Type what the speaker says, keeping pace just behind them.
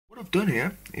I've done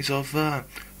here is I've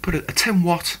put a 10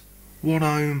 watt 1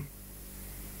 ohm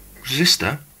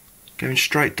resistor going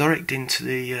straight direct into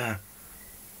the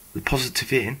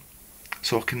positive in,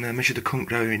 so I can measure the current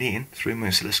going in through my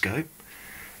oscilloscope.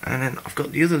 And then I've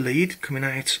got the other lead coming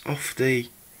out off the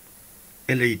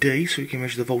LED, so we can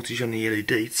measure the voltage on the LED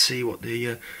to see what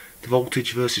the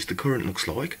voltage versus the current looks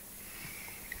like.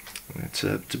 It's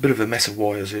a bit of a mess of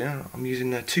wires here. I'm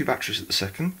using 2 batteries at the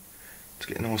second to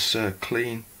get a nice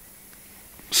clean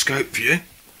scope view.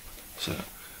 So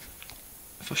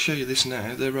if I show you this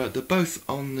now, they're both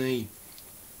on the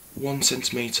 1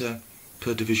 centimetre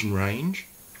per division range,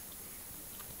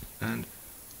 and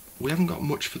we haven't got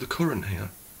much for the current here,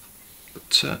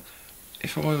 but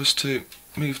if I was to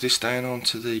move this down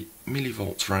onto the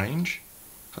millivolts range,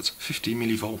 that's 50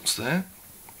 millivolts there,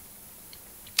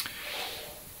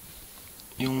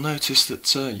 you'll notice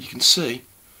that you can see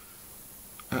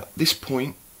at this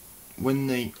point, when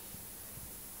the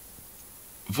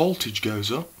voltage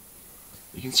goes up,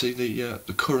 you can see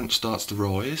the current starts to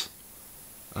rise,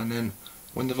 and then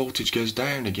when the voltage goes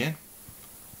down again,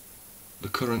 the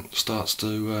current starts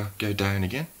to go down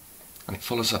again, and it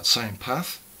follows that same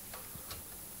path.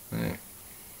 I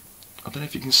don't know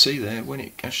if you can see there, when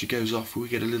it actually goes off we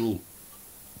get a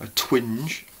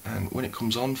twinge, and when it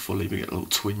comes on fully we get a little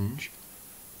twinge.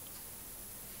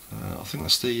 I think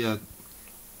that's the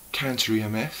counter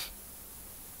EMF.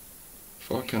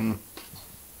 If I can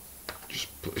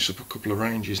just put this up a couple of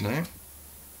ranges now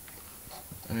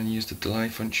and then use the delay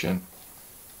function,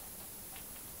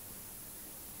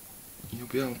 you'll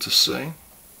be able to see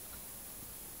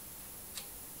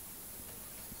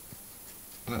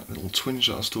that little twinge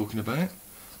that I was talking about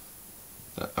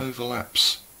that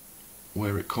overlaps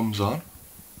where it comes on.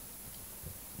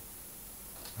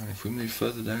 And if we move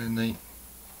further down the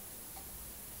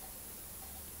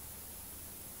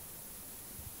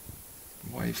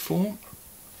waveform,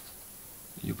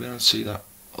 you'll be able to see that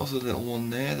other little one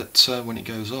there that when it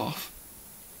goes off,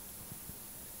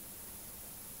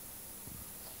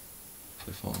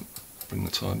 so if I bring the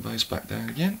time base back down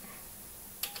again,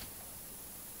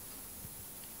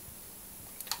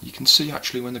 you can see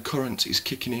actually when the current is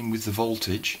kicking in with the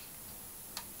voltage,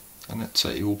 and that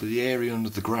it will be the area under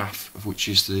the graph of which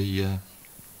is the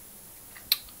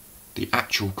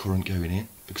actual current going in,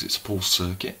 because it's a pulse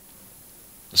circuit,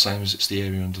 the same as it's the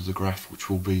area under the graph which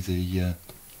will be the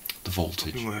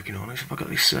voltage. I've been working on this. I've got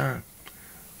this little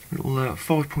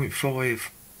 5.5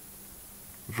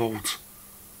 volt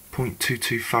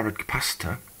 0.22 farad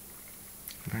capacitor.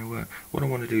 Now what I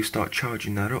want to do is start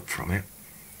charging that up from it,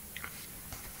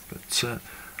 but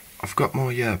I've got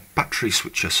my battery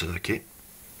switcher circuit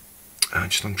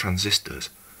just on transistors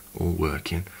all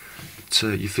working, but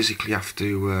you physically have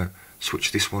to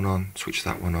switch this one on, switch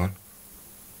that one on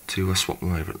to swap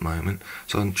them over at the moment,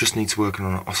 so I just need to work on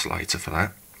an oscillator for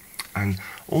that. And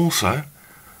also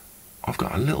I've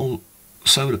got a little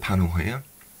solar panel here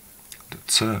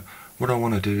that what I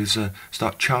want to do is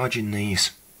start charging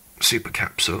these super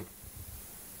caps up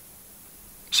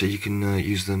so you can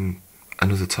use them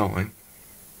another time,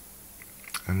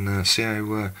 and see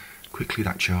how quickly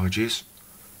that charges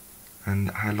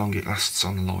and how long it lasts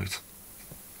on the light.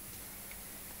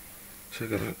 So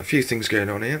I've got a few things going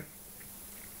on here.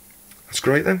 That's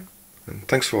great then, and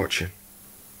thanks for watching.